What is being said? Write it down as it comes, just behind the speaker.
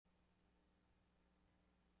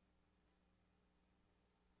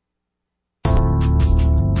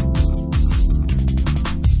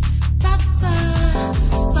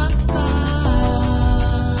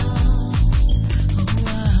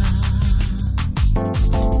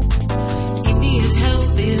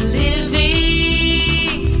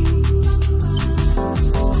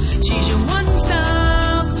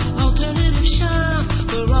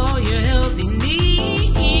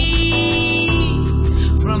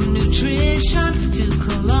From nutrition to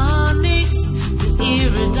colonics to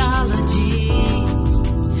iridology,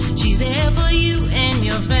 she's there for you and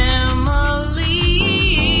your family.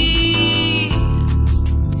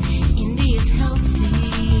 India's healthy.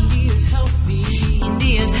 India's healthy.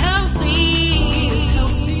 India's healthy.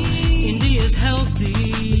 India's healthy.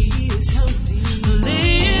 India's healthy.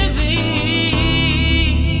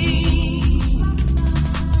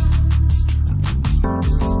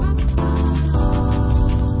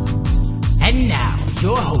 And now,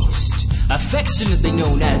 your host, affectionately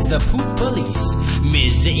known as the Poop Police,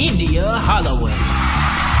 Ms. India Holloway.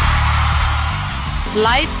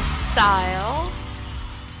 Lifestyle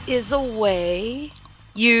is a way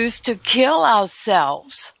used to kill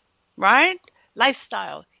ourselves, right?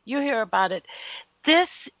 Lifestyle. You hear about it.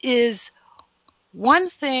 This is one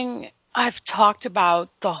thing I've talked about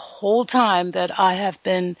the whole time that I have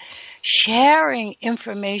been sharing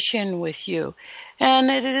information with you, and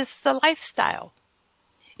it is the lifestyle.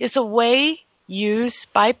 It's a way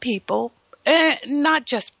used by people, not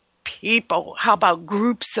just people, how about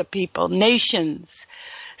groups of people, nations,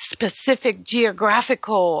 specific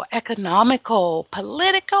geographical, economical,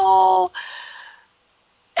 political,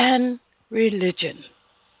 and religion.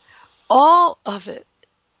 All of it.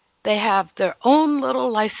 They have their own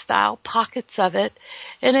little lifestyle, pockets of it.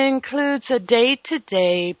 It includes a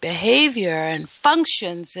day-to-day behavior and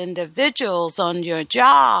functions, individuals on your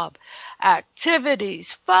job,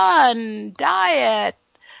 activities, fun, diet,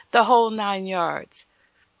 the whole 9 yards.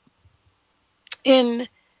 In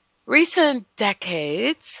recent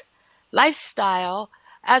decades, lifestyle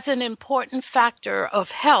as an important factor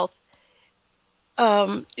of health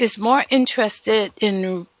is more interested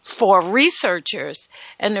in for researchers,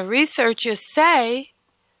 and the researchers say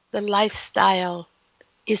the lifestyle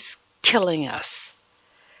is killing us.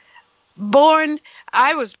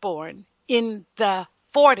 I was born in the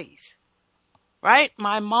 40s, right?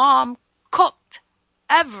 My mom cooked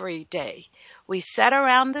every day. We sat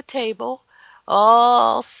around the table,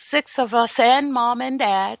 all 6 of us and mom and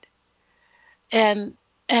dad, and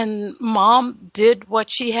mom did what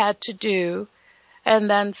she had to do and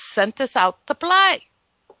then sent us out to play.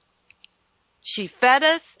 She fed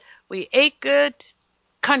us. We ate good.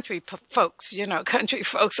 Country folks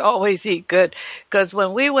always eat good, because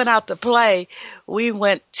when we went out to play, we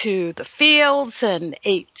went to the fields and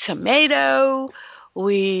ate tomato.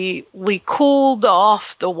 We cooled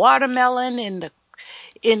off the watermelon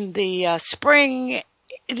in the spring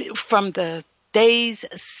from the day's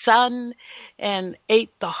sun and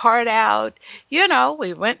ate the heart out.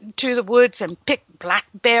 We went into the woods and picked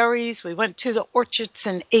blackberries. We went to the orchards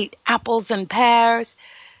and ate apples and pears.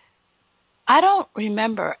 I don't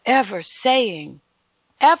remember ever saying,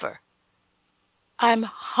 I'm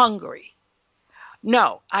hungry.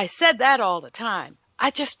 No, I said that all the time.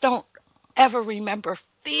 I just don't ever remember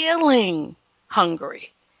feeling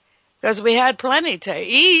hungry, because we had plenty to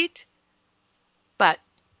eat. But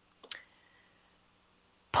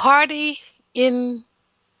party in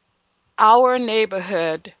our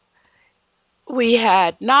neighborhood, we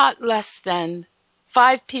had not less than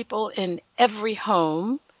 5 people in every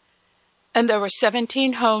home, and there were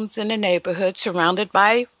 17 homes in the neighborhood surrounded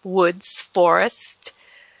by woods, forest.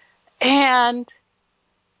 And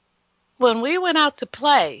when we went out to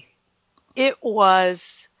play, it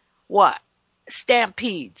was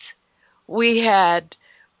stampedes. We had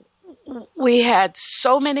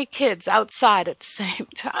so many kids outside at the same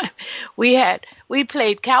time. We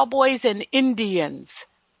played cowboys and Indians,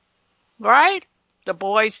 right? The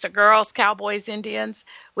boys, the girls, cowboys, Indians.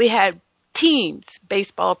 We had teams,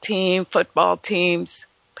 baseball team, football teams.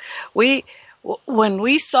 When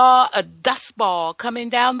we saw a dust ball coming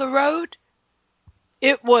down the road,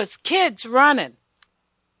 it was kids running.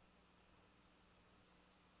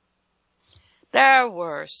 There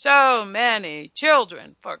were so many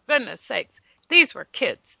children, for goodness sakes. These were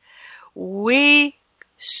kids. We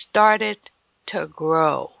started to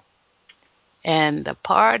grow, and the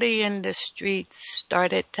party in the streets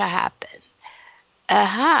started to happen.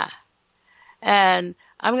 And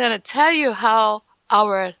I'm going to tell you how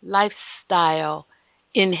our lifestyle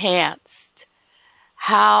enhanced.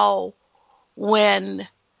 How when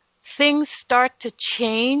things start to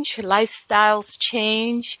change, lifestyles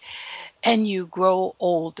change, and you grow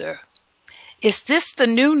older. Is this the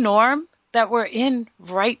new norm that we're in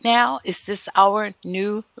right now? Is this our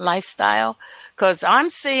new lifestyle? Because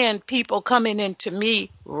I'm seeing people coming into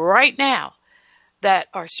me right now that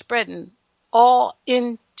are spreading all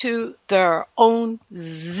into their own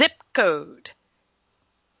zip code.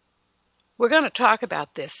 We're going to talk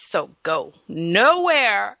about this, so go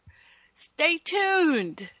nowhere. Stay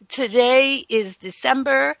tuned. Today is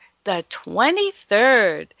December the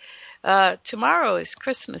 23rd. Tomorrow is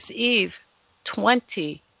Christmas Eve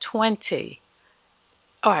 2020.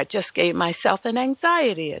 Oh, I just gave myself an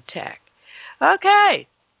anxiety attack. Okay.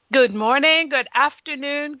 Good morning, good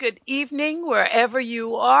afternoon, good evening, wherever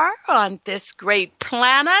you are on this great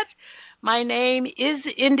planet. My name is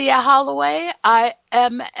India Holloway. I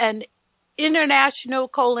am an international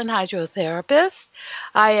colon hydrotherapist.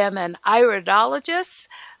 I am an iridologist,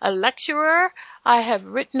 a lecturer. I have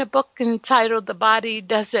written a book entitled The Body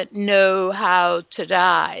Doesn't Know How to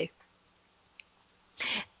Die.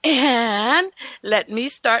 And let me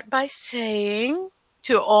start by saying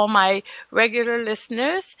to all my regular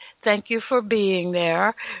listeners, thank you for being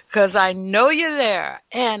there, because I know you're there.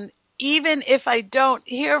 And even if I don't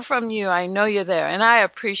hear from you, I know you're there. And I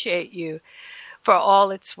appreciate you for all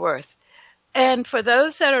it's worth. And for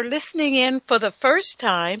those that are listening in for the first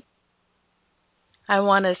time, I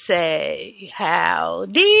want to say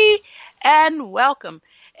howdy and welcome.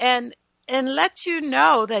 And let you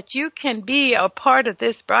know that you can be a part of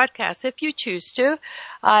this broadcast if you choose to.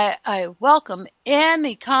 I welcome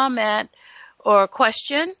any comment or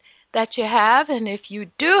question that you have. And if you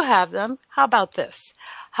do have them, how about this?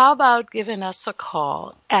 How about giving us a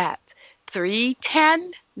call at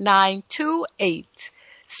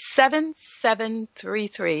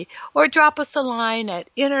 310-928-7733 or drop us a line at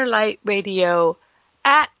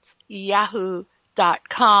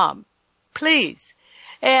innerlightradio@yahoo.com. Please.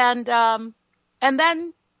 And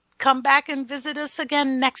then come back and visit us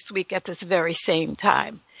again next week at this very same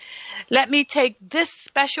time. Let me take this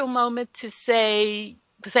special moment to say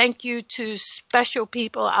thank you to special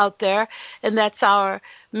people out there, and that's our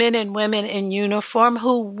men and women in uniform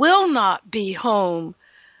who will not be home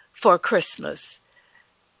for Christmas.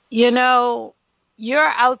 You know, you're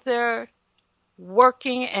out there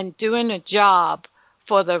working and doing a job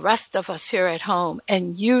for the rest of us here at home,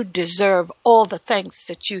 and you deserve all the thanks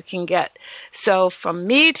that you can get. So from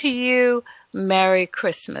me to you, Merry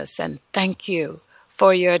Christmas, and thank you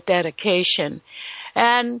for your dedication.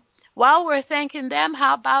 And while we're thanking them,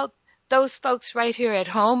 how about those folks right here at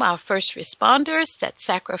home, our first responders that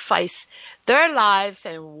sacrifice their lives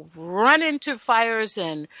and run into fires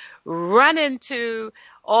and run into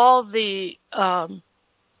all the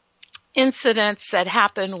incidents that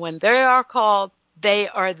happen when they are called. They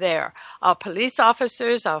are there. Our police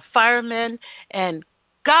officers, our firemen, and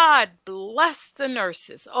God bless the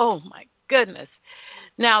nurses. Oh my goodness.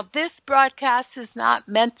 Now, this broadcast is not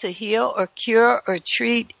meant to heal or cure or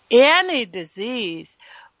treat any disease,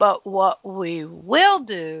 but what we will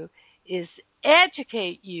do is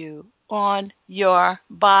educate you on your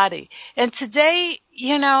body. And today,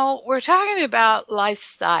 you know, we're talking about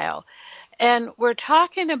lifestyle, and we're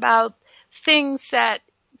talking about things that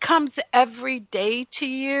comes every day to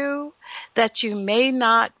you that you may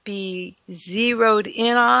not be zeroed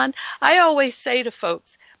in on. I always say to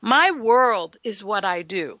folks, my world is what I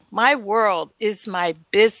do. My world is my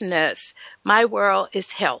business. My world is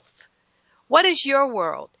health. What is your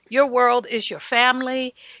world? Your world is your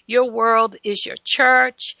family. Your world is your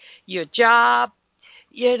church, your job,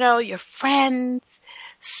 you know, your friends,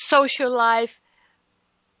 social life.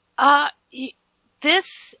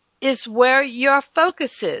 This is where your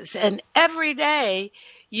focus is. And every day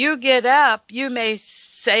you get up, you may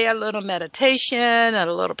say a little meditation and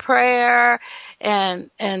a little prayer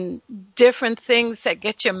and different things that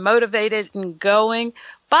get you motivated and going.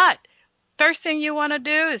 But first thing you want to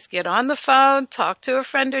do is get on the phone, talk to a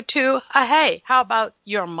friend or two. Hey, how about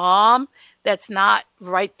your mom that's not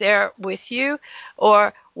right there with you?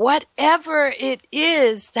 Or whatever it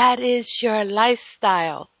is, that is your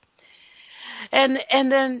lifestyle. And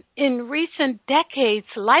then in recent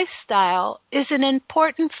decades, lifestyle is an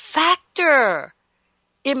important factor.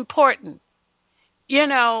 Important. You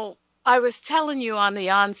know, I was telling you on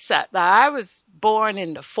the onset that I was born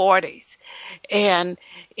in the 40s. And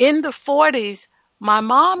in the 40s, my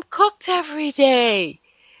mom cooked every day.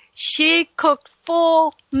 She cooked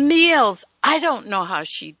full meals. I don't know how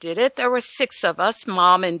she did it. There were 6 of us,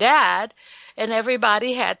 mom and dad, and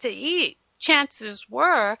everybody had to eat. Chances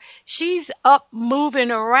were she's up moving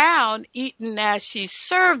around eating as she's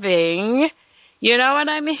serving. You know what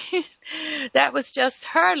I mean? That was just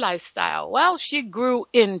her lifestyle. Well, she grew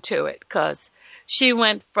into it because she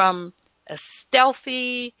went from a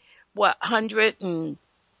stealthy,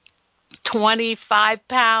 125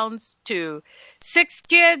 pounds to 6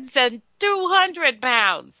 kids and 200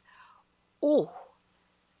 pounds. Ooh.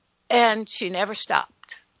 And she never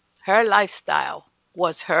stopped. Her lifestyle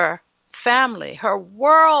was her family. Her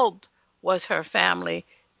world was her family,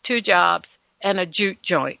 2 jobs and a jute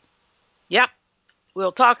joint.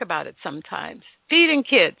 We'll talk about it sometimes. Feeding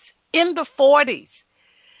kids in the 40s.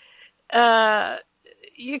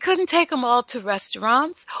 You couldn't take them all to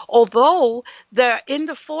restaurants, although there in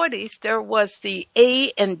the 40s there was the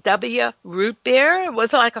A&W root beer. It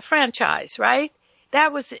was like a franchise, right?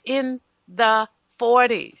 That was in the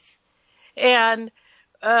 40s. And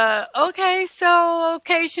okay, so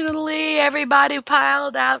occasionally everybody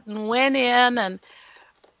piled out and went in,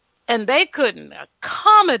 and they couldn't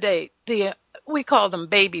accommodate we call them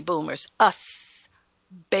baby boomers, us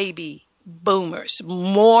baby boomers,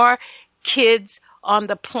 more kids on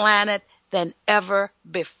the planet than ever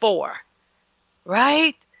before,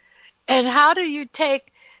 right? And how do you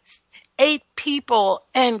take 8 people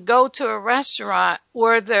and go to a restaurant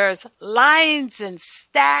where there's lines and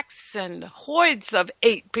stacks and hordes of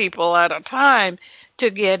 8 people at a time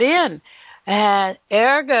to get in? And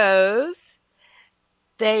ergo,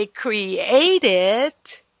 they created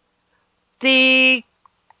the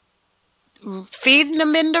feeding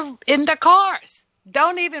them in the cars.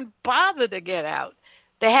 Don't even bother to get out.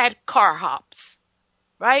 They had car hops,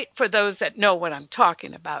 right? For those that know what I'm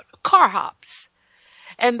talking about, car hops.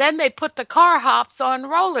 And then they put the car hops on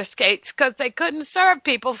roller skates because they couldn't serve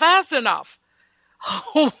people fast enough.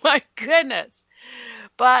 Oh my goodness.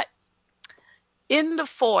 But in the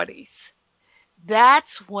 40s,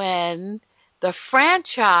 that's when the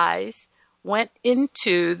franchise went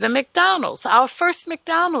into the McDonald's. Our first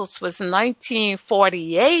McDonald's was in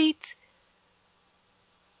 1948.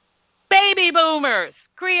 Baby boomers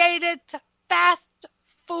created fast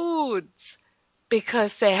foods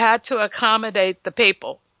because they had to accommodate the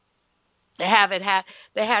people. They had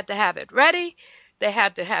to have it ready, they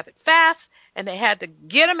had to have it fast, and they had to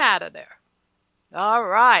get them out of there. All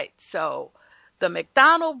right, so the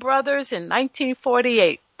McDonald brothers in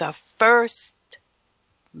 1948, the first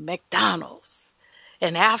McDonald's.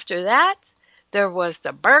 And after that, there was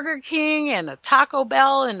the Burger King and the Taco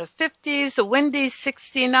Bell in the 50s, the Wendy's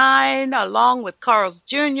 69, along with Carl's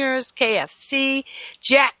Jr.'s, KFC,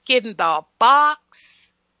 Jack in the Box,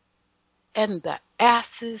 and the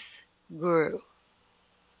asses grew.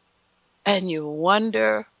 And you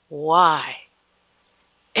wonder why.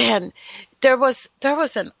 And there was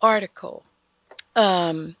an article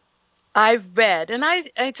I read, and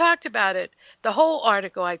I talked about it, the whole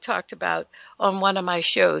article I talked about on one of my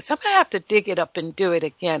shows. I'm going to have to dig it up and do it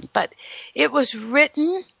again. But it was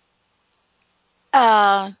written,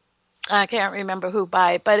 I can't remember who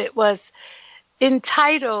by, but it was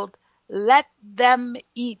entitled, Let Them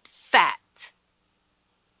Eat Fat.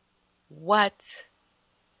 What?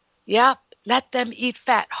 Yep, Let Them Eat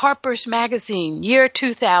Fat. Harper's Magazine, year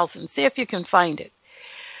 2000. See if you can find it.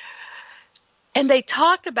 And they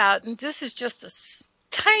talked about, and this is just a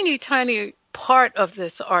tiny, tiny part of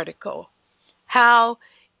this article, how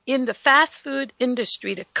in the fast food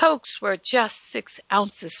industry, the Cokes were just 6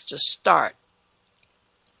 ounces to start.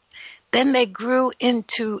 Then they grew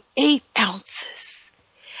into 8 ounces,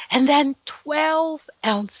 and then 12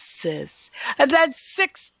 ounces, and then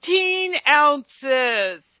 16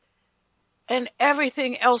 ounces, and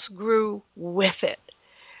everything else grew with it.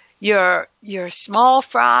 Your small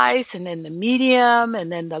fries, and then the medium,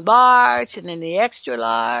 and then the large, and then the extra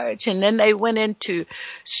large, and then they went into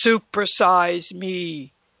supersize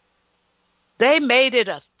me. They made it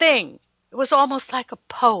a thing. It was almost like a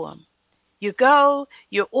poem. You go,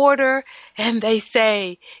 you order, and they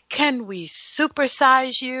say, can we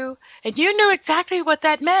supersize you? And you knew exactly what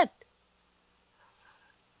that meant.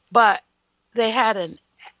 But they had an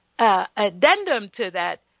addendum to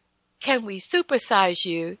that. Can we supersize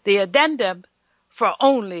you? The addendum for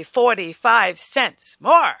only 45 cents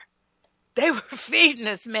more. They were feeding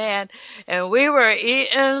us, man, and we were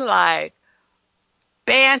eating like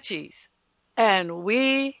banshees, and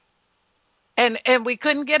we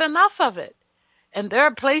couldn't get enough of it. And there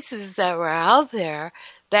are places that were out there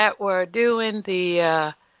that were doing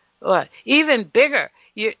the even bigger.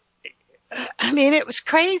 It was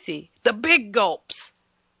crazy. The big gulps.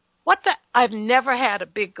 I've never had a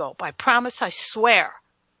big gulp. I promise, I swear.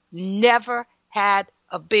 Never had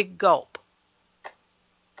a big gulp.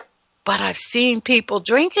 But I've seen people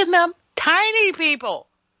drinking them, tiny people.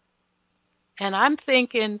 And I'm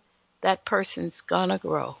thinking that person's gonna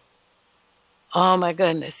grow. Oh my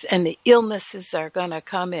goodness. And the illnesses are gonna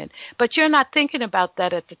come in. But you're not thinking about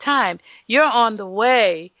that at the time. You're on the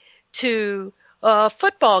way to a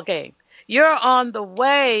football game. You're on the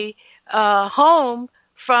way home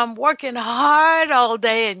from working hard all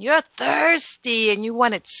day, and you're thirsty, and you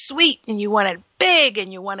want it sweet, and you want it big,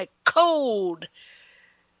 and you want it cold.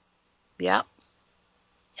 Yep.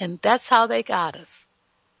 And that's how they got us.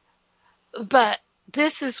 But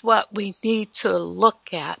this is what we need to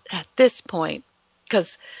look at this point,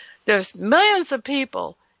 because there's millions of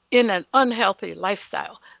people in an unhealthy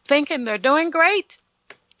lifestyle thinking they're doing great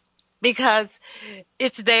because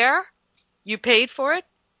it's there, you paid for it,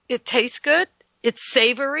 it tastes good, it's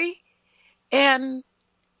savory, and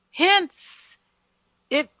hence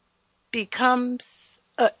it becomes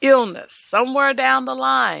an illness somewhere down the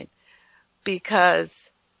line because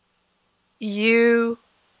you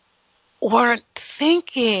weren't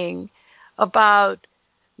thinking about,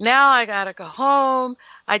 now I gotta go home.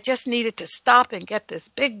 I just needed to stop and get this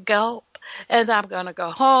big gulp, and I'm gonna go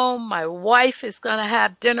home. My wife is gonna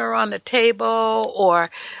have dinner on the table, or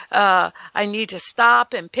I need to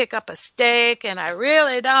stop and pick up a steak, and I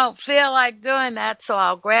really don't feel like doing that, so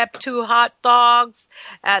I'll grab 2 hot dogs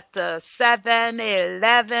at the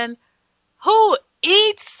 7-Eleven. Who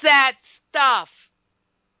eats that stuff?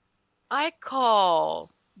 I call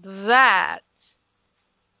that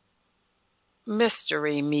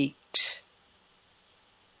mystery meat.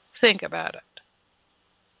 Think about it.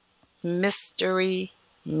 Mystery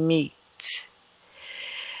meat.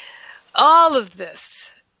 All of this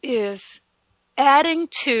is adding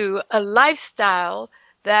to a lifestyle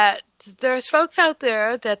that there's folks out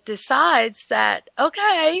there that decides that,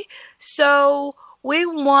 okay, so we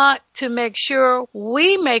want to make sure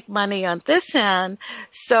we make money on this end,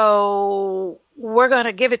 so we're going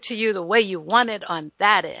to give it to you the way you want it on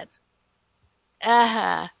that end.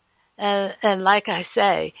 And like I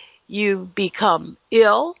say, you become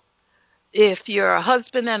ill if you're a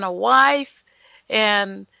husband and a wife,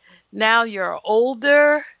 and now you're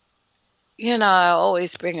older. You know, I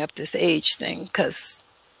always bring up this age thing because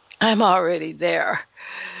I'm already there.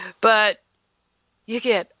 But you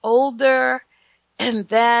get older, and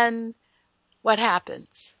then what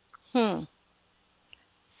happens?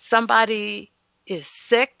 Somebody is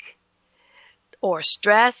sick or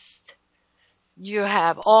stressed. You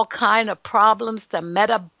have all kind of problems, the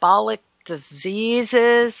metabolic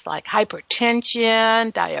diseases like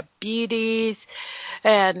hypertension, diabetes,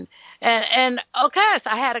 and okay, so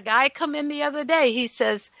I had a guy come in the other day. He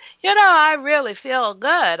says, you know, I really feel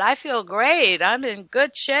good. I feel great. I'm in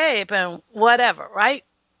good shape and whatever, right?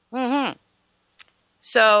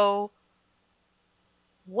 So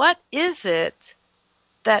what is it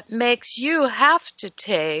that makes you have to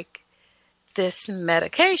take this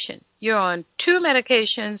medication? You're on 2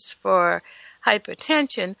 medications for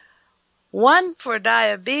hypertension, 1 for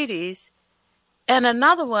diabetes, and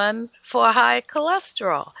another one for high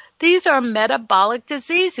cholesterol. These are metabolic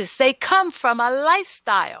diseases. They come from a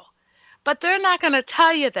lifestyle, but they're not going to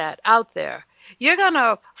tell you that out there. You're going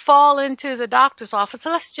to fall into the doctor's office.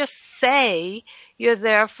 Let's just say you're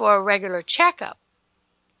there for a regular checkup,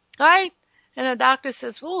 right? And the doctor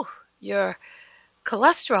says, "Ooh, your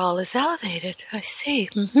cholesterol is elevated." I see.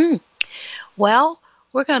 Well,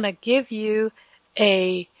 we're going to give you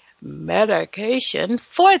a medication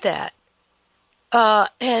for that.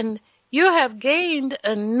 And you have gained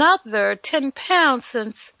another 10 pounds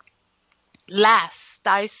since last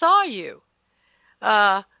I saw you.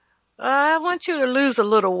 I want you to lose a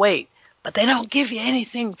little weight, but they don't give you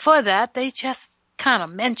anything for that. They just kind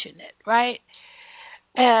of mention it, right?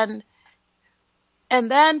 And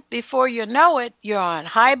then before you know it, you're on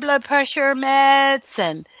high blood pressure meds,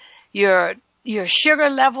 and your sugar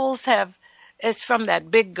levels it's from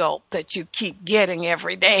that big gulp that you keep getting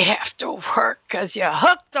every day after work because you're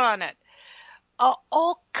hooked on it.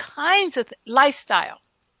 All kinds of lifestyle.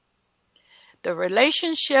 The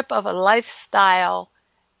relationship of a lifestyle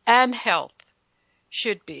and health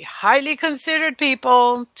should be highly considered,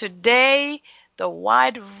 people. Today, the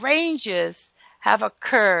wide ranges have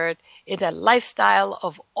occurred in the lifestyle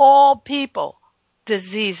of all people,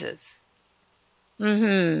 diseases.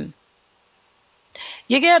 You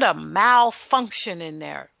get a malfunction in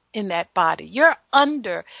there, in that body.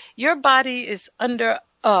 Your body is under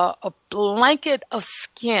a blanket of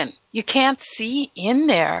skin. You can't see in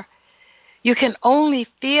there. You can only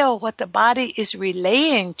feel what the body is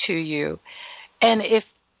relaying to you. And if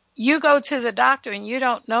you go to the doctor and you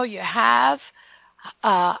don't know you have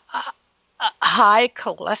high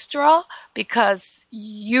cholesterol because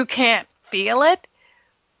you can't feel it,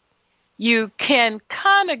 you can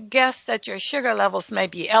kind of guess that your sugar levels may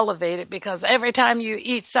be elevated because every time you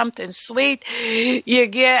eat something sweet, you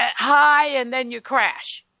get high and then you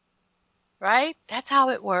crash, right? That's how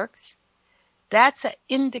it works. That's an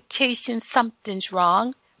indication something's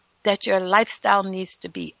wrong, that your lifestyle needs to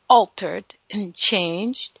be altered and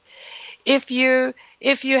changed. If you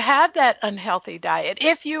have that unhealthy diet,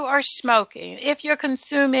 if you are smoking, if you're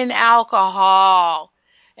consuming alcohol,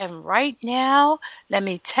 and right now, let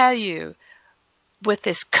me tell you, with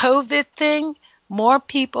this COVID thing, more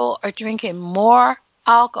people are drinking more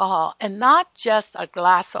alcohol, and not just a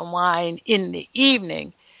glass of wine in the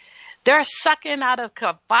evening. They're sucking out of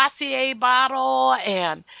Cavassier bottle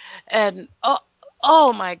and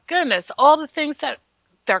oh my goodness, all the things that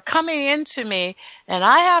they're coming into me, and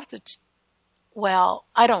I have to, well,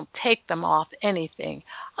 I don't take them off anything.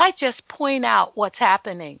 I just point out what's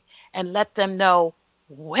happening and let them know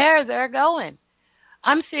where they're going.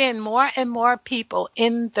 I'm seeing more and more people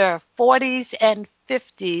in their 40s and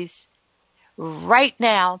 50s right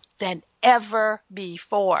now than ever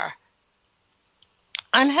before.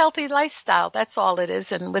 Unhealthy lifestyle, that's all it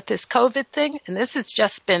is. And with this COVID thing, and this has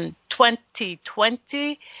just been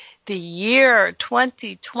 2020, the year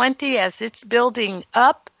 2020 as it's building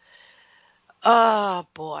up. Oh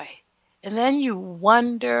boy. And then you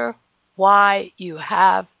wonder why you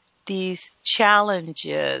have these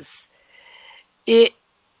challenges.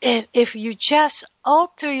 And if you just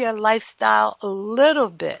alter your lifestyle a little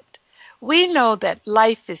bit, we know that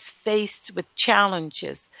life is faced with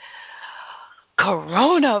challenges.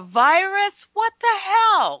 Coronavirus? What the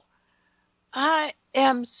hell? I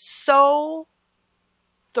am so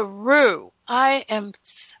through. I am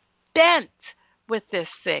spent with this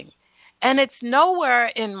thing. And it's nowhere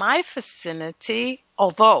in my vicinity,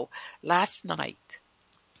 although last night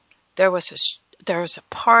there was a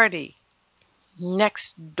party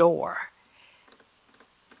next door,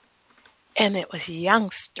 and it was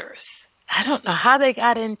youngsters. I don't know how they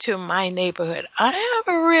got into my neighborhood. I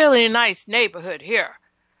have a really nice neighborhood here.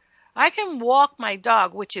 I can walk my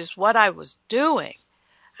dog, which is what I was doing.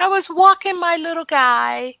 I was walking my little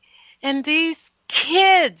guy, and these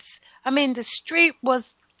kids, the street was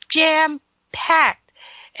jam-packed,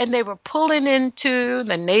 and they were pulling into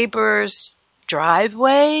the neighbor's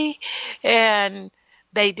driveway, and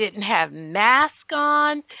they didn't have masks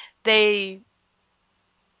on. They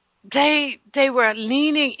were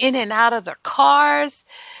leaning in and out of their cars,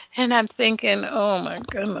 and I'm thinking, oh my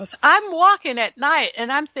goodness. I'm walking at night,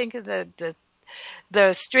 and I'm thinking that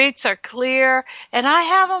the streets are clear, and I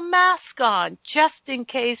have a mask on just in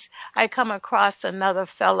case I come across another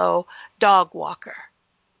fellow dog walker,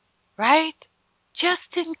 right?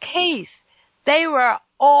 Just in case. They were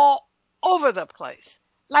all over the place.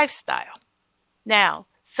 Lifestyle. Now,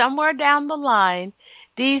 somewhere down the line,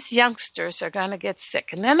 these youngsters are going to get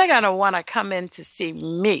sick, and then they're going to want to come in to see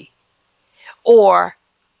me. Or,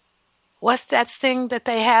 what's that thing that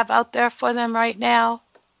they have out there for them right now?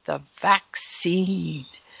 The vaccine.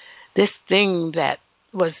 This thing that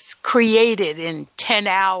was created in 10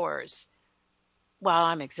 hours. Well,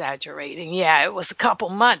 I'm exaggerating. Yeah, it was a couple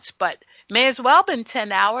months, but may as well have been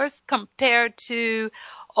 10 hours compared to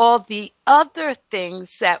all the other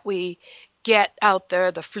things that we get out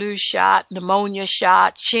there, the flu shot, pneumonia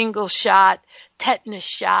shot, shingles shot, tetanus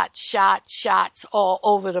shot, shots all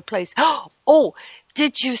over the place. Oh,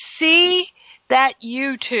 did you see that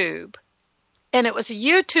YouTube? And it was a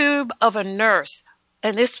YouTube of a nurse,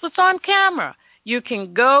 and this was on camera. You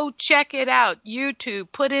can go check it out.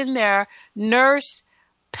 YouTube, put in there, nurse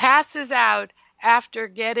passes out after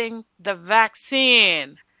getting the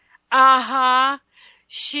vaccine.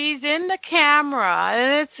 She's in the camera,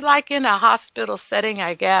 and it's like in a hospital setting,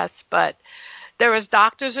 I guess, but there was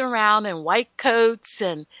doctors around in white coats,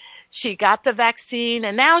 and she got the vaccine,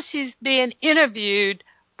 and now she's being interviewed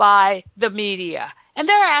by the media. And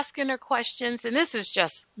they're asking her questions, and this is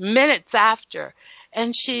just minutes after,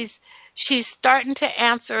 and she's starting to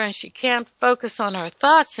answer, and she can't focus on her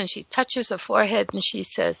thoughts, and she touches her forehead, and she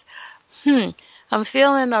says, I'm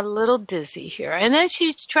feeling a little dizzy here. And then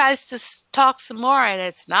she tries to talk some more, and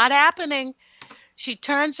it's not happening. She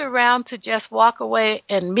turns around to just walk away,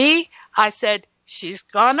 and I said, she's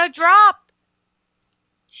gonna drop.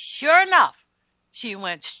 Sure enough, she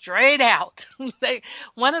went straight out.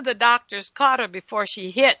 One of the doctors caught her before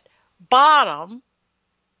she hit bottom,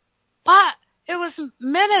 but it was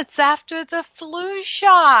minutes after the flu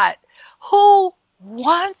shot. Who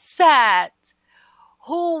wants that?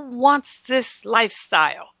 Who wants this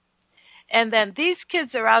lifestyle? And then these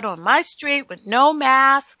kids are out on my street with no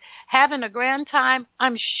mask, having a grand time.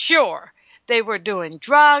 I'm sure they were doing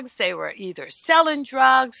drugs. They were either selling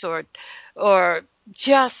drugs or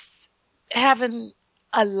just having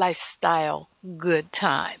a lifestyle good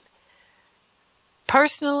time.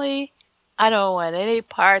 Personally, I don't want any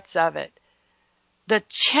parts of it. The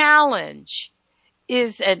challenge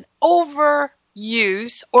is an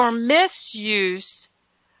overuse or misuse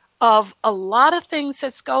of a lot of things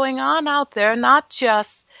that's going on out there, not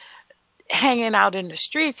just hanging out in the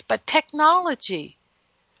streets, but technology.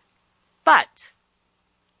 But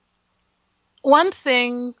one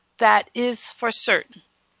thing that is for certain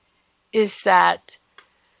is that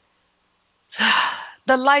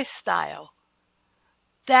the lifestyle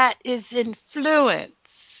that is influenced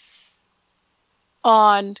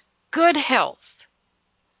on good health,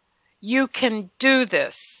 you can do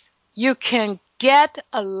this. You can get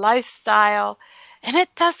a lifestyle, and it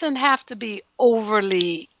doesn't have to be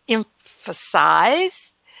overly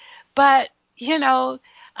emphasized, but,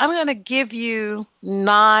 I'm going to give you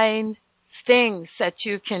 9 things that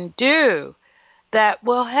you can do that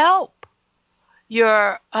will help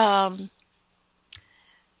your, how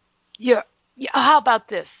about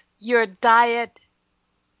this? Your diet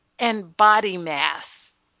and body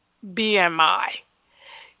mass, BMI.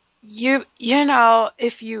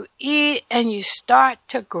 If you eat and you start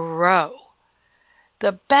to grow,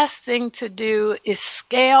 the best thing to do is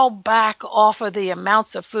scale back off of the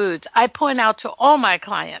amounts of foods. I point out to all my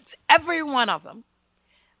clients, every one of them,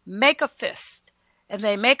 make a fist. And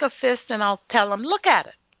they make a fist and I'll tell them, look at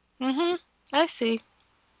it. I see.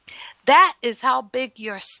 That is how big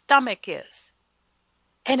your stomach is.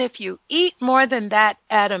 And if you eat more than that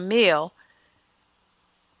at a meal,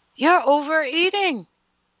 you're overeating.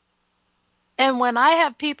 And when I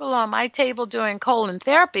have people on my table doing colon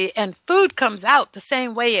therapy and food comes out the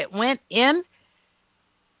same way it went in,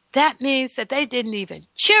 that means that they didn't even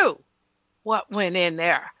chew what went in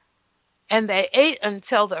there. And they ate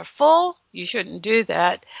until they're full. You shouldn't do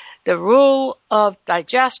that. The rule of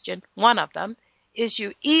digestion, one of them, is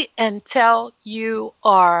you eat until you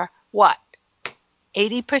are what?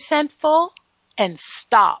 80% full and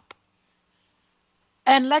stop.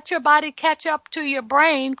 And let your body catch up to your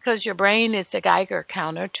brain, because your brain is the Geiger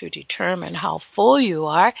counter to determine how full you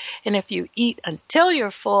are. And if you eat until you're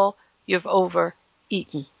full, you've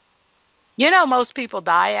overeaten. Most people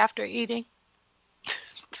die after eating.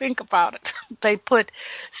 Think about it. They put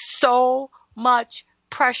so much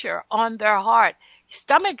pressure on their heart.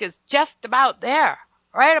 Stomach is just about there,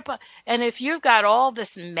 right up. And if you've got all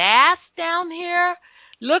this mass down here,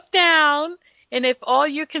 look down. And if all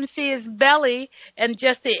you can see is belly and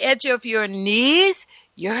just the edge of your knees,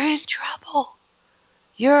 you're in trouble.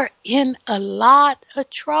 You're in a lot of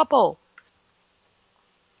trouble.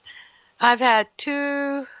 I've had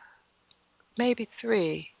 2, maybe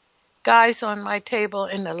 3 guys on my table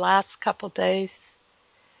in the last couple days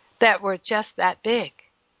that were just that big.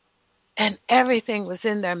 And everything was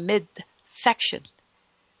in their midsection.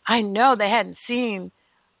 I know they hadn't seen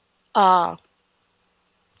Johnson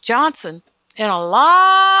in a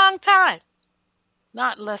long time.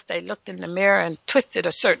 Not unless they looked in the mirror and twisted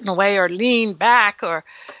a certain way or leaned back or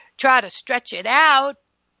try to stretch it out.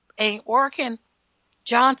 Ain't working.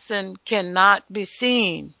 Johnson cannot be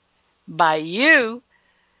seen by you.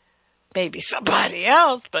 Maybe somebody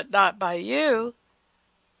else, but not by you.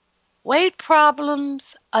 Weight problems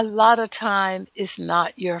a lot of time is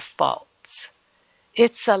not your fault.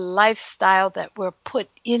 It's a lifestyle that we're put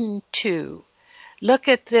into. Look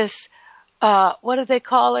at this. What do they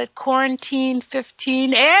call it? Quarantine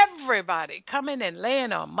 15. Everybody coming and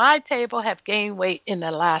laying on my table have gained weight in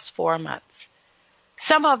the last 4 months.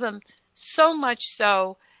 Some of them so much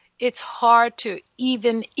so, it's hard to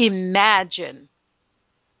even imagine.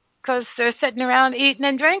 Because they're sitting around eating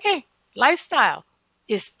and drinking. Lifestyle.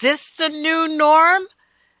 Is this the new norm?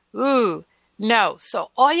 Ooh, no.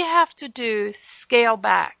 So all you have to do is scale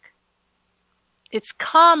back. It's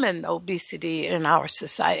common obesity in our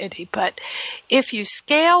society, but if you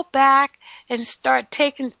scale back and start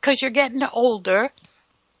taking, because you're getting older,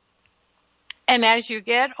 and as you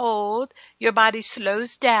get old, your body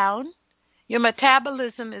slows down, your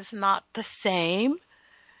metabolism is not the same,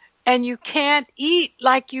 and you can't eat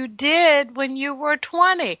like you did when you were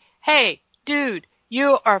 20. Hey, dude,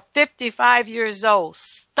 you are 55 years old.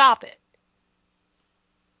 Stop it.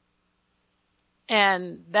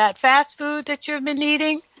 And that fast food that you've been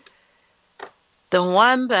eating, the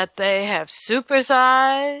one that they have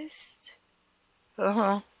supersized,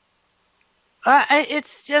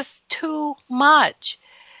 it's just too much.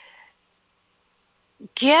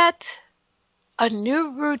 Get a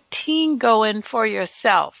new routine going for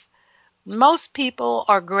yourself. Most people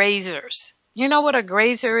are grazers. You know what a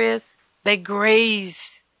grazer is? They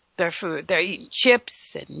graze their food. They're eating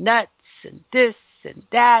chips and nuts and this and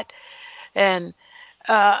that. And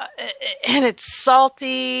it's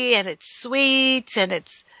salty and it's sweet and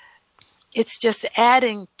it's just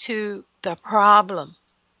adding to the problem.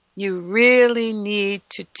 You really need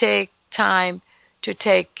to take time to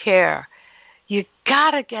take care. You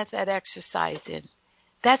gotta get that exercise in.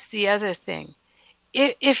 That's the other thing.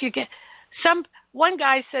 If you get one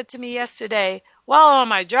guy said to me yesterday, Well, on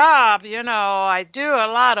my job, I do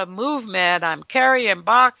a lot of movement. I'm carrying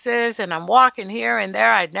boxes and I'm walking here and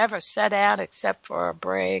there. I never sit down except for a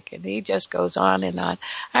break. And he just goes on and on.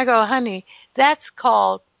 I go, honey, that's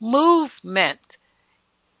called movement.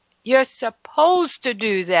 You're supposed to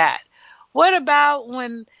do that. What about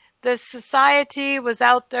when the society was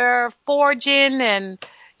out there foraging and,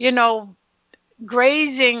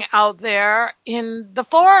 grazing out there in the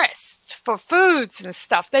forests for foods and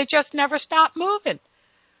stuff? They just never stopped moving.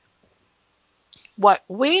 What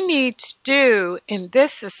we need to do in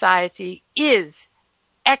this society is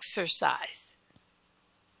exercise.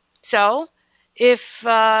 So,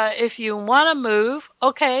 if you want to move,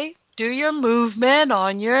 okay, do your movement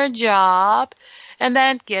on your job, and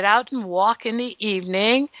then get out and walk in the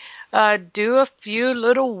evening. Do a few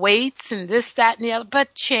little weights and this, that, and the other,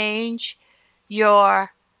 but change your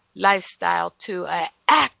lifestyle to an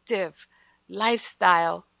active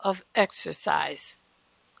lifestyle of exercise.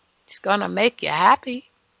 It's going to make you happy.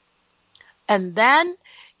 And then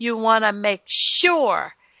you want to make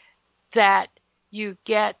sure that you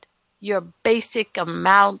get your basic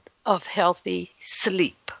amount of healthy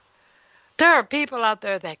sleep. There are people out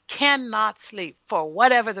there that cannot sleep for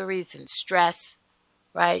whatever the reason. Stress,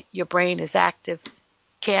 right? Your brain is active.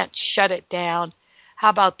 Can't shut it down. How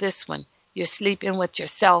about this one? You're sleeping with your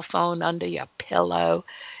cell phone under your pillow.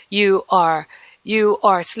 You are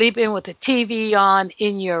sleeping with the TV on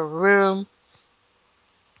in your room.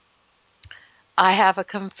 I have a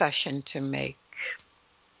confession to make.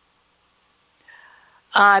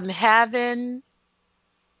 I'm having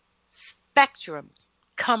Spectrum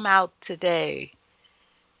come out today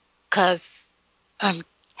because I'm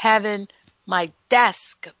having my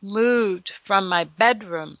desk moved from my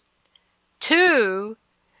bedroom to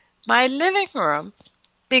my living room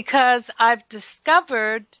because I've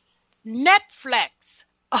discovered Netflix.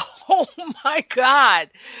 Oh my God.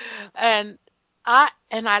 And I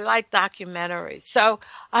like documentaries. So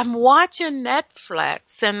I'm watching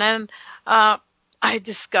Netflix, and then I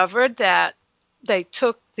discovered that they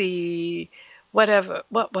took the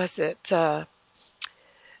what was it?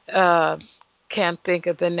 Can't think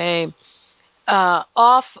of the name.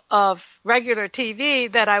 Off of regular TV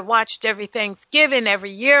that I watched every Thanksgiving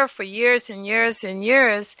every year for years and years and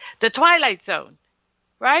years. The Twilight Zone,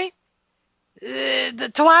 right?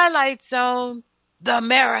 The Twilight Zone, the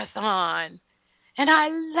marathon. And I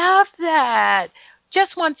love that.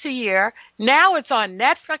 Just once a year. Now it's on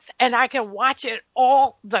Netflix and I can watch it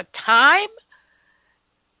all the time.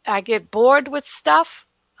 I get bored with stuff.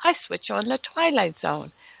 I switch on the Twilight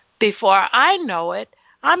Zone. Before I know it,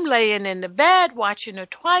 I'm laying in the bed watching the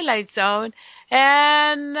Twilight Zone,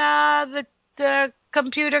 and the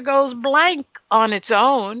computer goes blank on its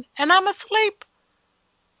own, and I'm asleep.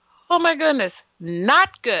 Oh my goodness,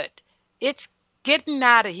 not good. It's getting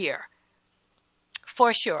out of here,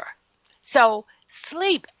 for sure. So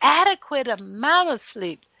sleep, adequate amount of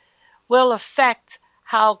sleep, will affect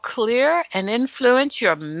how clear and influence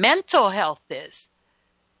your mental health is,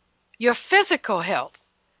 your physical health,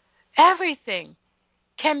 everything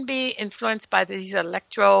can be influenced by these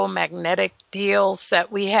electromagnetic deals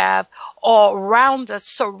that we have all around us,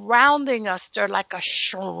 surrounding us. They're like a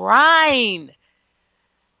shrine.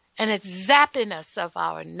 And it's zapping us of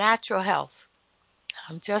our natural health.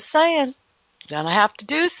 I'm just saying, gonna have to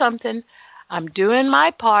do something. I'm doing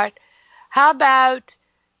my part. How about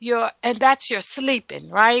and that's your sleeping,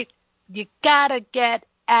 right? You gotta get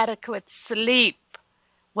adequate sleep.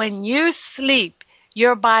 When you sleep,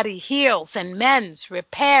 your body heals and mends,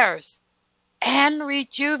 repairs, and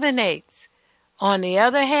rejuvenates. On the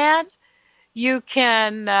other hand, you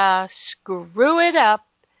can screw it up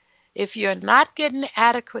if you're not getting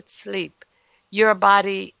adequate sleep. Your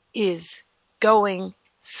body is going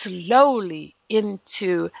slowly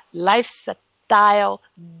into lifestyle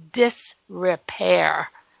disrepair.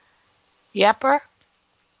 Yepper,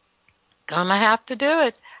 gonna have to do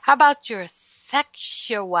it. How about your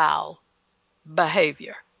sexual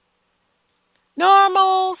behavior?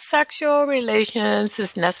 Normal sexual relations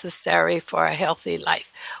is necessary for a healthy life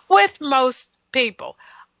with most people.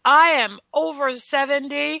 I am over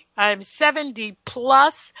 70. I'm 70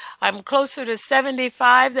 plus. I'm closer to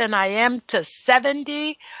 75 than I am to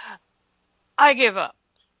 70. I give up.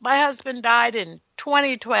 My husband died in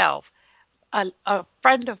 2012. A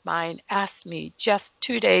friend of mine asked me just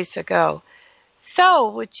 2 days ago, so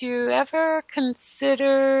would you ever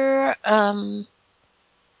consider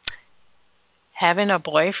having a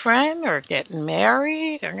boyfriend or getting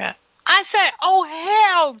married? I said, oh,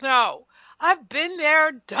 hell no. I've been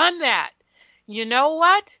there, done that. You know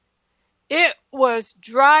what? It was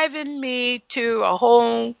driving me to a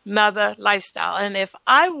whole nother lifestyle. And if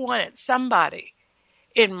I wanted somebody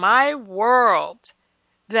in my world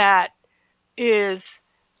that is,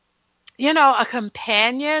 a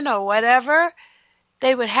companion or whatever,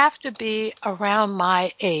 they would have to be around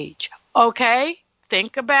my age. Okay?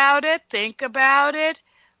 Think about it. Think about it.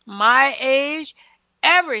 My age,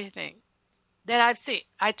 everything that I've seen.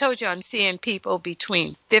 I told you I'm seeing people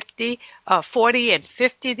between 40 and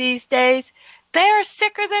 50 these days. They are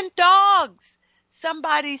sicker than dogs.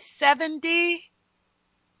 Somebody 70?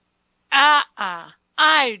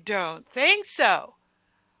 I don't think so.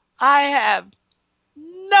 I have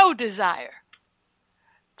no desire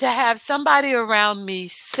to have somebody around me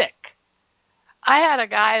sick. I had a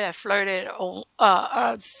guy that flirted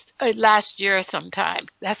last year sometime.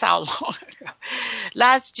 That's how long ago.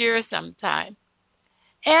 Last year sometime.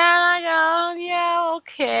 And I go, yeah,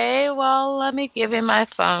 okay, well, let me give him my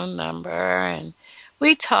phone number. And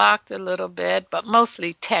we talked a little bit, but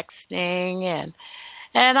mostly texting.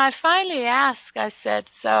 And I finally asked, I said,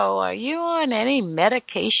 so are you on any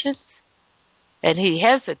medications? And he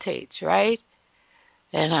hesitates, right?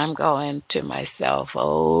 And I'm going to myself,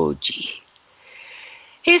 oh, gee.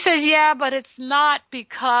 He says, yeah, but it's not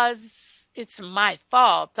because it's my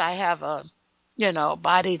fault. I have a,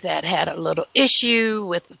 body that had a little issue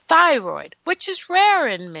with the thyroid, which is rare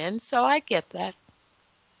in men, so I get that.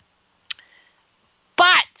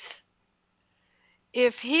 But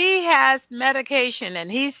if he has medication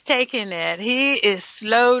and he's taking it, he is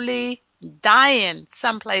slowly dying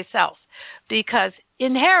someplace else because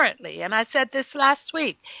inherently, and I said this last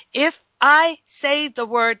week, if I say the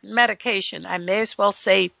word medication, I may as well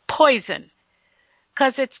say poison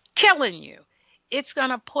because it's killing you. It's going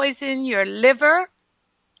to poison your liver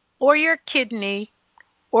or your kidney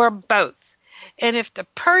or both. And if the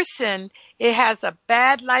person, it has a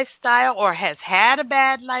bad lifestyle or has had a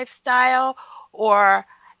bad lifestyle or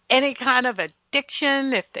any kind of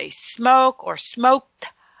addiction, if they smoke or smoked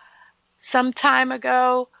some time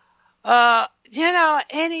ago,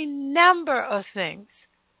 any number of things.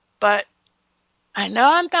 But I know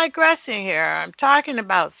I'm digressing here. I'm talking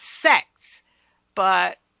about sex,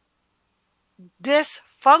 but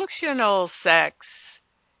dysfunctional sex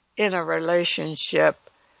in a relationship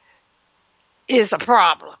is a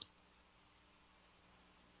problem.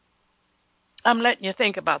 I'm letting you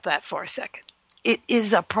think about that for a second. It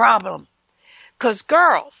is a problem. Because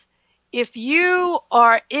girls, if you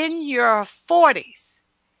are in your 40s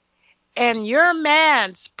and your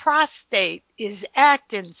man's prostate is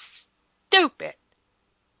acting stupid,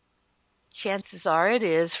 chances are it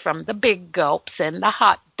is from the big gulps and the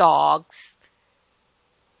hot dogs,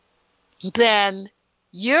 then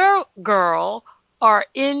your girl are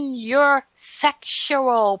in your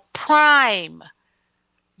sexual prime.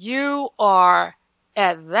 You are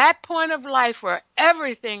at that point of life where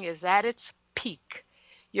everything is at its peak.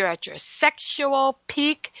 You're at your sexual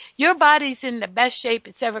peak. Your body's in the best shape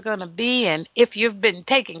it's ever going to be in if you've been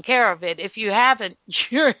taking care of it. If you haven't,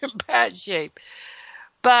 you're in bad shape.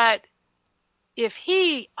 But if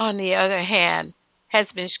he, on the other hand,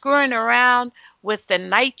 has been screwing around with the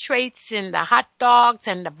nitrates in the hot dogs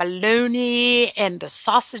and the bologna and the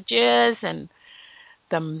sausages and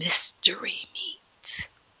the mystery meat,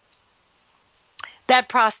 that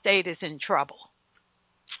prostate is in trouble.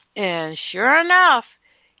 And sure enough,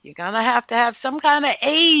 you're going to have some kind of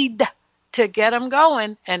aid to get them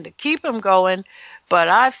going and to keep them going. But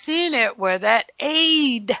I've seen it where that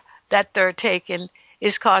aid that they're taking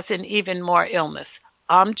is causing even more illness.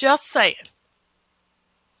 I'm just saying,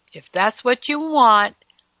 if that's what you want,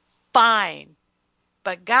 fine.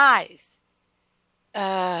 But guys,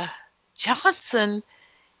 Johnson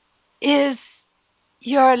is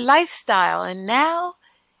your lifestyle, and now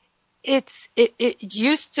it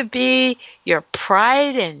used to be your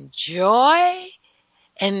pride and joy,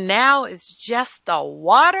 and now it's just a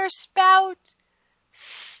water spout.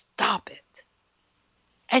 Stop it.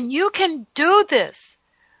 And you can do this.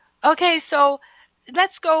 Okay, so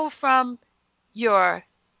let's go from your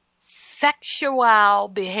sexual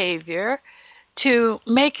behavior to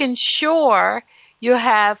making sure you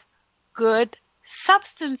have good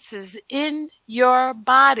substances in your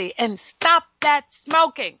body and stop that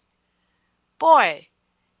smoking. Boy,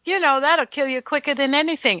 that'll kill you quicker than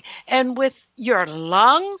anything. And with your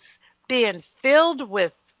lungs being filled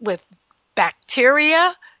with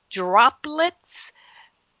bacteria, droplets,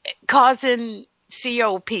 causing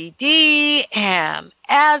COPD and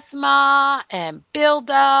asthma and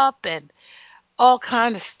buildup and all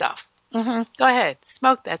kind of stuff. Go ahead.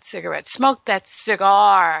 Smoke that cigarette. Smoke that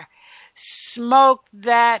cigar. Smoke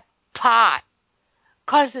that pot.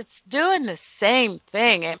 because it's doing the same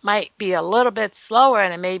thing. It might be a little bit slower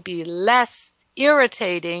and it may be less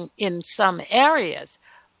irritating in some areas,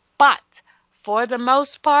 but for the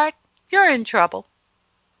most part, you're in trouble.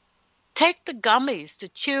 Take the gummies, the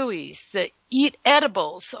chewies, the eat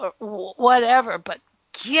edibles or whatever, but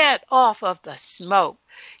get off of the smoke.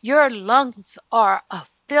 Your lungs are a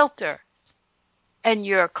filter and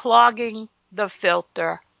you're clogging the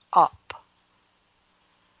filter up.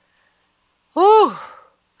 Whew.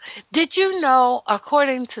 Did you know,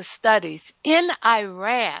 according to studies, in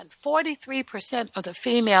Iran, 43% of the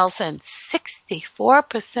females and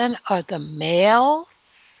 64% of the males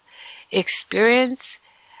experience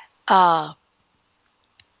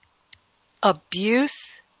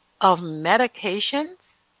abuse of medications?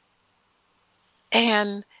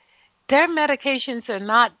 And their medications are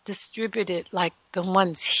not distributed like the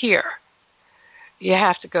ones here. You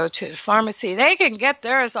have to go to the pharmacy. They can get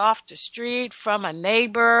theirs off the street from a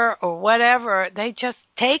neighbor or whatever. They just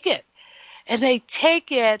take it. And they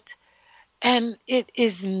take it, and it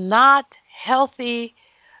is not healthy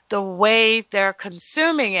the way they're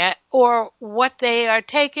consuming it or what they are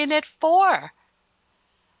taking it for.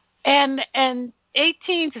 And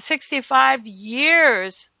 18 to 65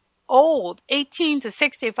 years old, 18 to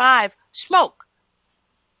 65, smoke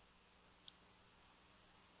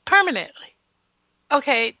permanently.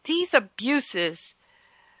 Okay, these abuses,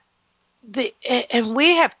 and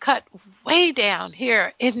we have cut way down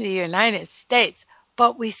here in the United States,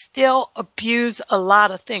 but we still abuse a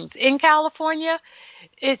lot of things. In California,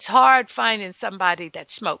 it's hard finding somebody that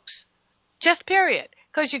smokes. Just period.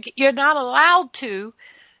 Because you're not allowed to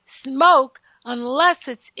smoke unless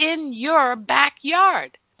it's in your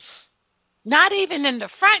backyard. Not even in the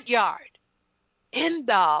front yard. In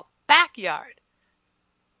the backyard.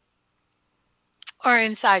 Or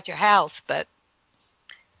inside your house, but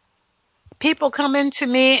people come into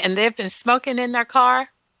me and they've been smoking in their car.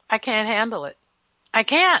 I can't handle it. I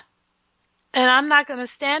can't. And I'm not going to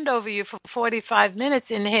stand over you for 45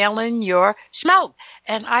 minutes inhaling your smoke.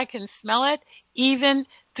 And I can smell it even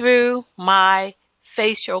through my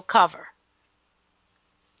facial cover.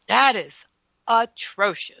 That is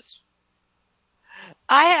atrocious.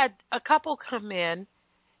 I had a couple come in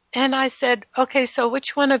and I said, okay, so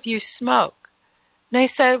which one of you smoke? And they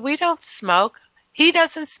said, we don't smoke. He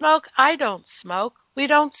doesn't smoke. I don't smoke. We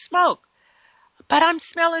don't smoke. But I'm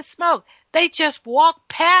smelling smoke. They just walked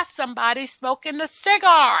past somebody smoking a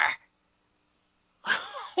cigar.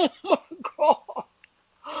 Oh my God.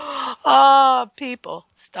 Oh, people,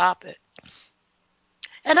 stop it.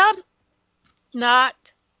 And I'm not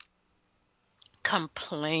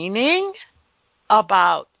complaining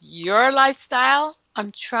about your lifestyle.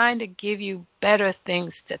 I'm trying to give you better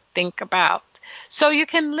things to think about so you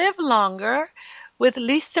can live longer with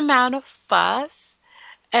least amount of fuss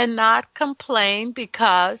and not complain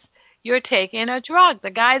because you're taking a drug.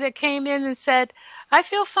 The guy that came in and said, I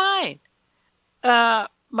feel fine. My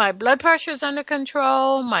blood pressure is under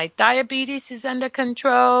control. My diabetes is under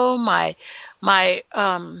control. My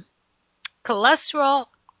cholesterol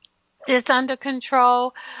is under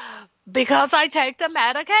control because I take the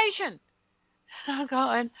medication. I'm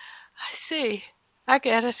going, I see. I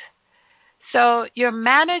get it. So you're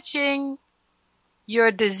managing your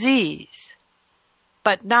disease,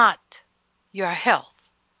 but not your health.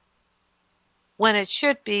 When it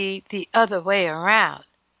should be the other way around.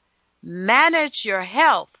 Manage your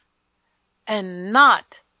health and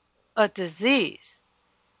not a disease.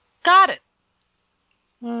 Got it.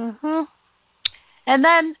 Mm-hmm. And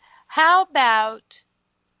then how about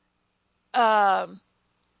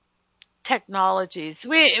technologies?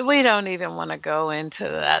 We don't even want to go into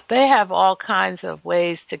that. They have all kinds of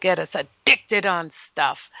ways to get us addicted on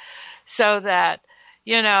stuff so that,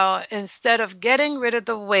 you know, instead of getting rid of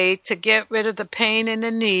the weight, to get rid of the pain in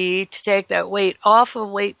the knee, to take that weight off of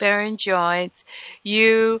weight-bearing joints,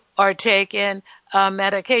 you are taking a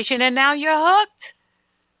medication and now you're hooked.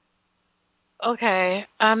 Okay,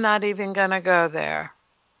 I'm not even going to go there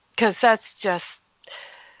because that's just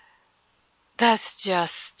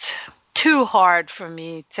too hard for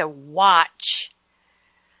me to watch.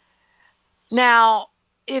 Now,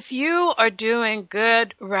 if you are doing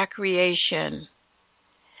good recreation,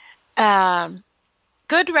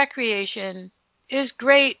 good recreation is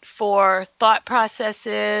great for thought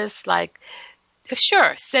processes like,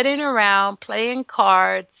 sure, sitting around, playing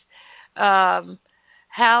cards.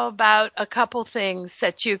 How about a couple things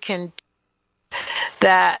that you can do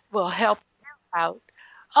that will help you out?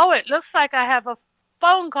 Oh, it looks like I have a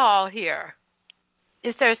phone call here.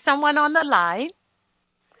 Is there someone on the line?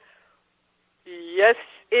 Yes,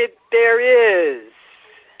 there is.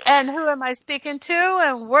 And who am I speaking to,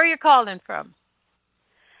 and where are you calling from?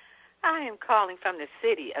 I am calling from the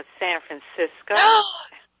city of San Francisco.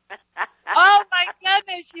 Oh my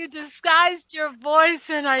goodness, you disguised your voice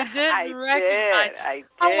and I I didn't recognize did. it. I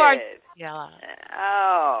How are you, did. Sheila?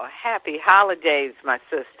 Oh, happy holidays, my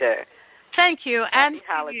sister. Thank you, and Happy to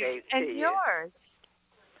you, holidays to and you. yours.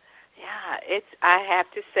 Yeah, I have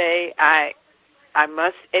to say, I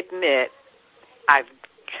must admit, I've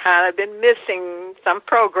kind of been missing some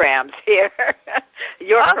programs here.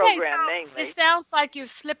 Your Okay, program so mainly. it sounds like you've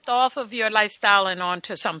slipped off of your lifestyle and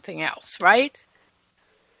onto something else, right?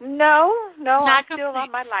 No, I'm Not still on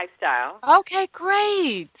complete. my lifestyle. Okay,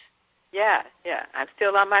 great. Yeah, I'm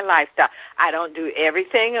still on my lifestyle. I don't do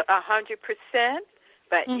everything 100%,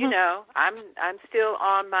 but Hmm. I'm still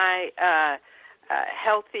on my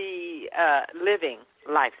healthy living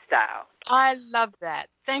lifestyle. I love that.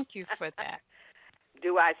 Thank you for that.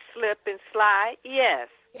 Do I slip and slide? Yes,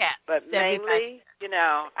 Yes, but everybody. mainly,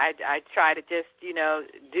 I try to just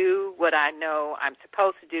do what I know I'm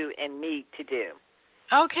supposed to do and need to do.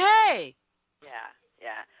 Okay.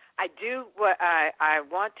 Yeah. I do what I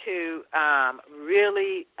want to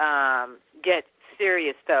really get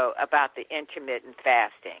serious though about the intermittent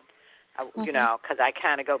fasting. Hmm. Because I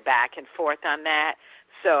kind of go back and forth on that.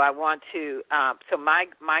 So I want to. So my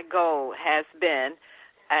goal has been,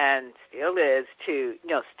 and still is, to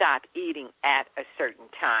stop eating at a certain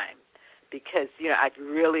time, because I've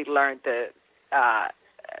really learned the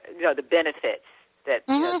benefits that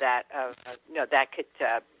Hmm. that could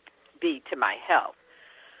be to my health.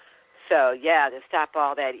 So yeah, to stop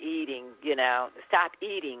all that eating, to stop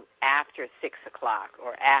eating after 6 o'clock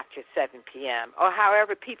or after 7 p.m. or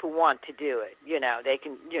however people want to do it. They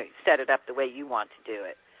can set it up the way you want to do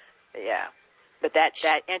it. Yeah, but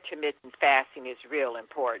that intermittent fasting is real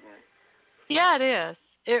important. Yeah, it is.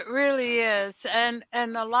 It really is. And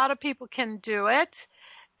a lot of people can do it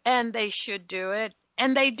and they should do it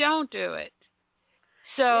and they don't do it.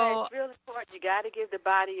 Yeah, So, it's real important. You got to give the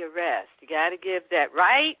body a rest. You got to give that,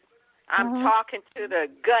 right? I'm mhm, talking to the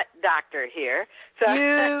gut doctor here. So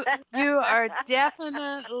you are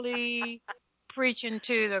definitely preaching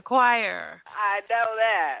to the choir. I know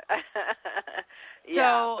that.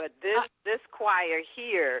 Yeah, So, but this choir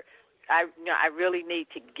here, I really need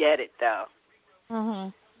to get it though.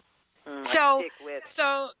 mhm. I So stick with it.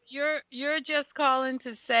 so you're just calling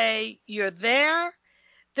to say you're there.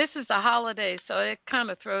 This is a holiday, so it kind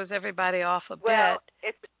of throws everybody off a Well, bit.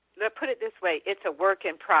 let's put it this way: it's a work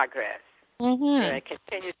in progress. Mhm. It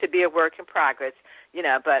continues to be a work in progress.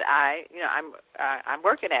 But I'm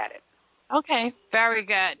working at it. Okay, very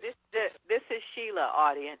good. This is Sheila,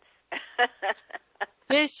 audience.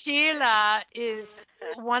 Miss Sheila is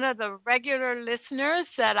one of the regular listeners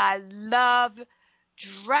that I love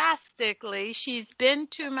drastically. She's been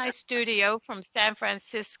to my studio from San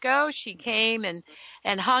Francisco. She came and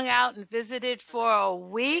hung out and visited for a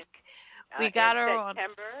week. We In got her on.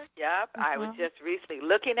 September, yep. I was Mhm. just recently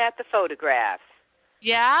looking at the photographs.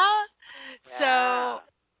 Yeah. Yeah, So,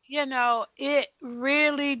 it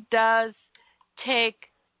really does take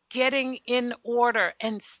getting in order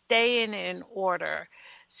and staying in order.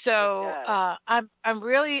 it So, does. I'm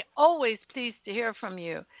really always pleased to hear from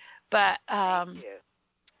you. But Thank you.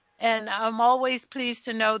 and I'm always pleased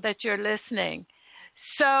to know that you're listening.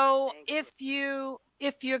 So, Thank if you.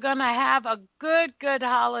 you're going to have a good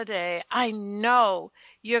holiday, I know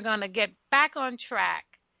you're going to get back on track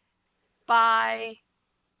by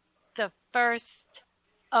the first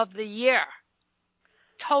of the year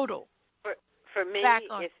total For for back me,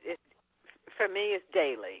 on. it's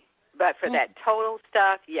daily. But for that Mm-hmm. total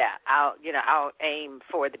stuff, yeah, I'll aim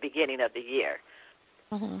for the beginning of the year.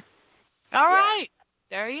 Mm-hmm. All Yeah, right,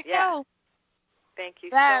 there you yeah. go. Thank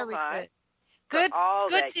you so Very much good. for Good, all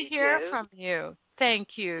good that to you hear do. from you.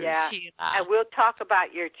 Thank you, Yeah, Sheila. and we'll talk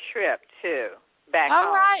about your trip too, back All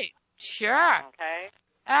home. right, sure. Okay.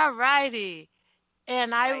 All righty,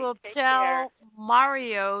 and All I right. will Take care. tell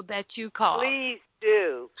Mario that you called. Please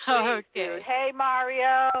do. Please do. Okay. Hey,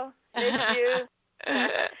 Mario, miss you.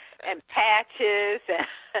 And Patches.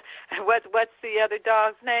 And what's the other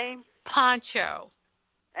dog's name? Poncho.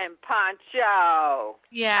 And Poncho.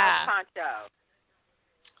 How's Yeah. Poncho?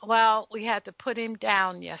 Well, we had to put him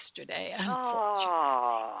down yesterday, unfortunately.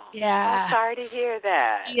 Oh, Yeah. sorry to hear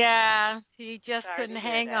that. Yeah, he just Sorry couldn't to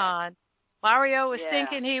hear hang that. on. Mario was Yeah,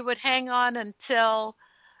 thinking he would hang on until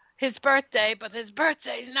his birthday, but his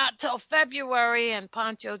birthday's not till February, and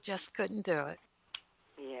Pancho just couldn't do it.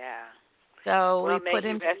 yeah. So Well, we may put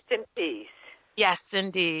he him. rest in peace. Yes,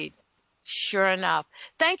 indeed. Sure enough.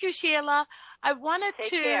 Thank you, Sheila. I wanted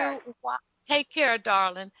Take care. to. Take care,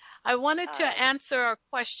 darling. I wanted to right. answer a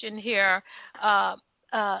question here. Uh,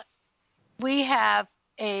 uh, we have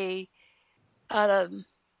a, um,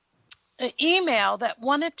 an email that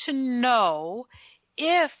wanted to know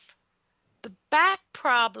if the back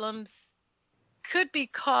problems could be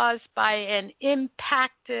caused by an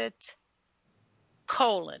impacted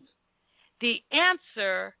colon. The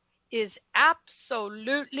answer is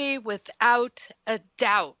absolutely without a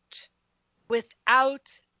doubt. Without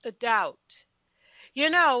a doubt. You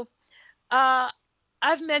know, uh,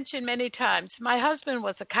 I've mentioned many times, my husband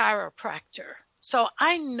was a chiropractor. So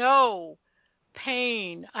I know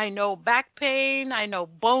pain. I know back pain. I know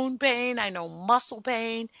bone pain. I know muscle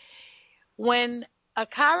pain. When a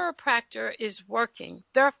chiropractor is working,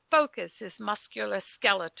 their focus is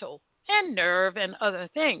musculoskeletal and nerve and other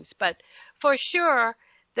things. But for sure,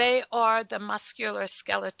 they are the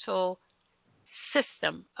musculoskeletal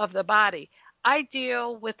system of the body. I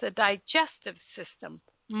deal with the digestive system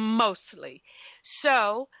mostly.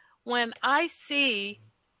 So when I see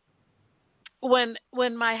when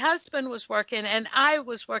my husband was working and I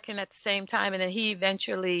was working at the same time and then he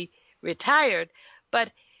eventually retired,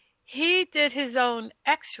 but he did his own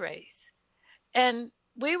x-rays and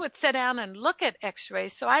we would sit down and look at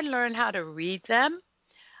x-rays. So I learned how to read them.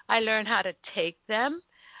 I learned how to take them.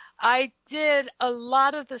 I did a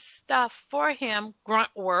lot of the stuff for him,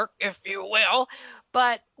 grunt work, if you will.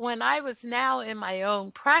 But when I was now in my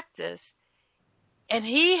own practice, and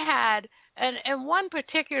he had, and one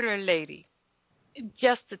particular lady,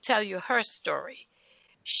 just to tell you her story,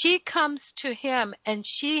 she comes to him and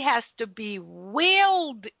she has to be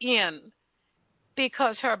wheeled in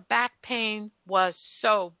because her back pain was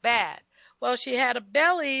so bad. Well, she had a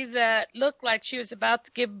belly that looked like she was about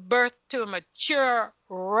to give birth to a mature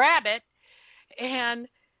rabbit, and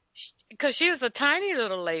because she was a tiny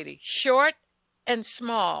little lady, short and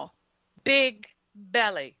small, big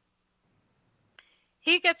belly.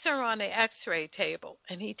 He gets her on the x-ray table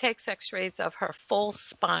and he takes x-rays of her full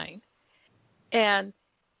spine. And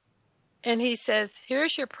he says,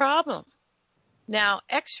 "Here's your problem. Now,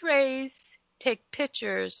 x-rays take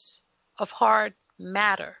pictures of hard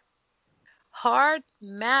matter. Hard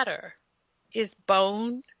matter is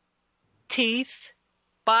bone, teeth,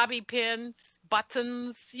 bobby pins,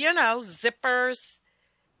 buttons, zippers,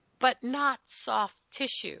 but not soft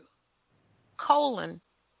tissue. Colon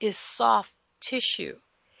is soft tissue."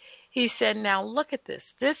 He said, "Now look at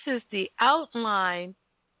this. This is the outline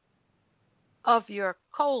of your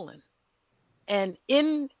colon. And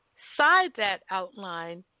inside that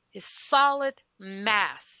outline is solid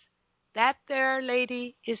mass. That there,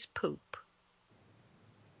 lady, is poop.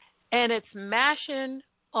 And it's mashing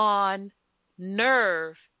on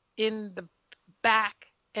nerve in the back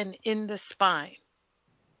and in the spine."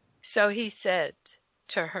 So he said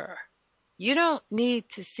to her, "You don't need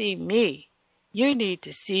to see me. You need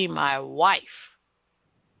to see my wife."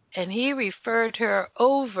 And he referred her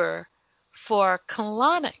over for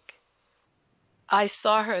colonic. I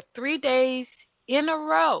saw her 3 days in a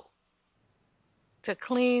row to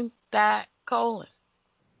clean that colon.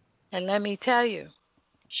 And let me tell you,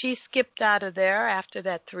 she skipped out of there after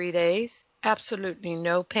that 3 days. Absolutely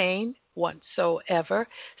no pain whatsoever.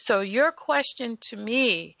 So your question to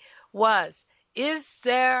me was, is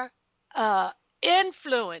there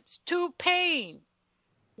influence to pain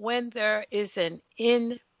when there is an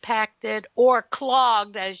impacted or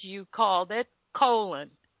clogged, as you called it,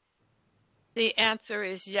 colon? The answer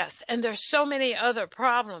is yes. And there's so many other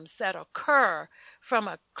problems that occur from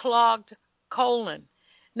a clogged colon.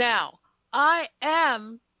 Now, I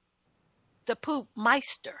am the poop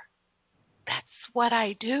meister. That's what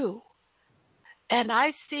I do. And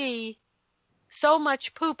I see so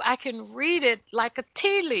much poop, I can read it like a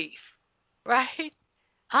tea leaf, right?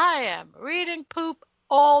 I am reading poop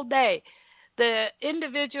all day. The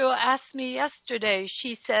individual asked me yesterday,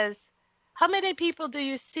 she says, "How many people do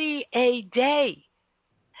you see a day?"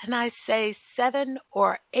 And I say 7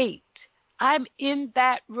 or 8. I'm in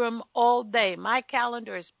that room all day. My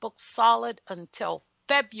calendar is booked solid until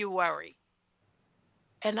February.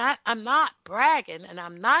 And I'm not bragging and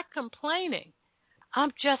I'm not complaining.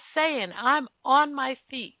 I'm just saying I'm on my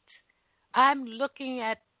feet. I'm looking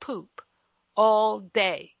at poop all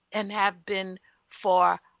day and have been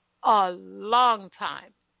for a long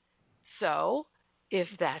time. So,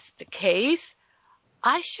 if that's the case,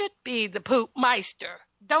 I should be the poop meister,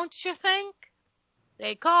 don't you think?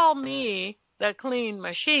 They call me the clean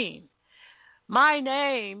machine. My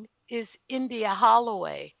name is India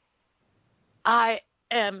Holloway. I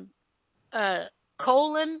am a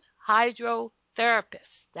colon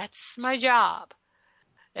hydrotherapist. That's my job.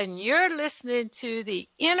 and you're listening to the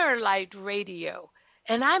Inner Light Radio.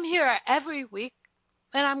 And I'm here every week,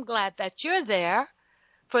 and I'm glad that you're there.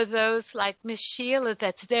 For those like Miss Sheila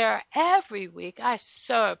that's there every week, I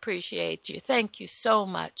so appreciate you. Thank you so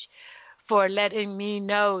much for letting me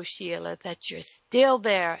know, Sheila, that you're still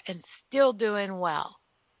there and still doing well.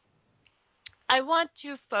 I want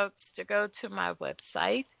you folks to go to my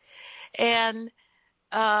website and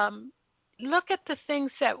look at the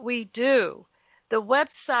things that we do. The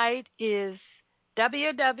website is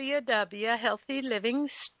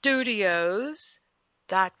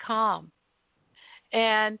www.healthylivingstudios.com.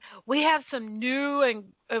 And we have some new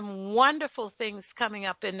and wonderful things coming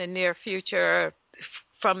up in the near future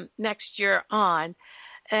from next year on.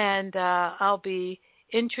 And I'll be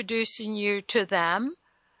introducing you to them.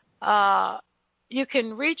 You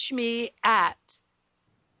can reach me at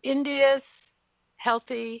India's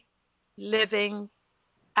Healthy Living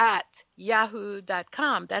at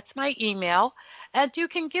yahoo.com. That's my email. And you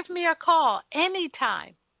can give me a call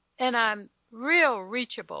anytime. And I'm real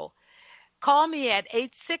reachable. Call me at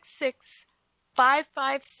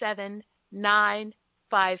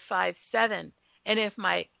 866-557-9557. And if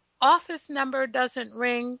my office number doesn't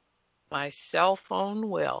ring, my cell phone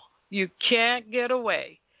will. You can't get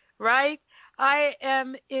away, right? I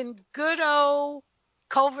am in good old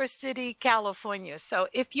Culver City, California. So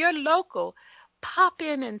if you're local, pop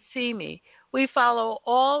in and see me. We follow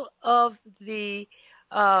all of the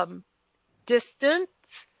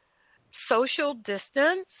social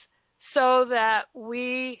distance, so that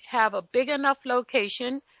we have a big enough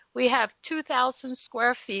location. We have 2,000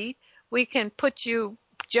 square feet. We can put you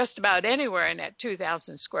just about anywhere in that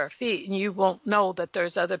 2,000 square feet, and you won't know that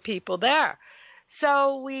there's other people there.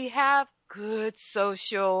 So we have good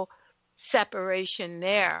social separation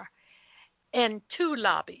there, and 2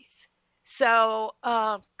 lobbies. So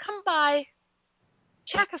come by,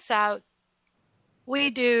 check us out. We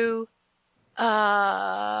do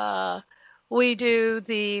the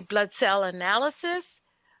blood cell analysis,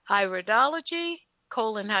 iridology,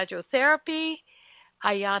 colon hydrotherapy,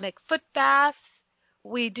 ionic foot baths.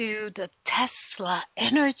 We do the Tesla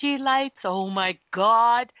energy lights. Oh my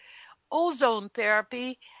God. Ozone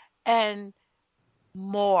therapy and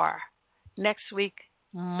more. Next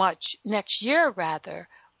year,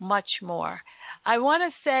 much more. I want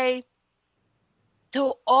to say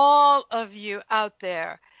to all of you out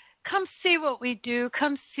there, come see what we do.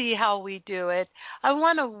 Come see how we do it. I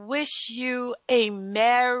want to wish you a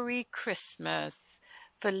Merry Christmas,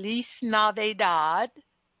 Feliz Navidad,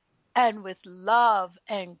 and with love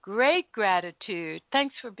and great gratitude.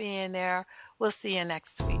 Thanks for being there. We'll see you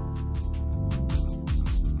next week.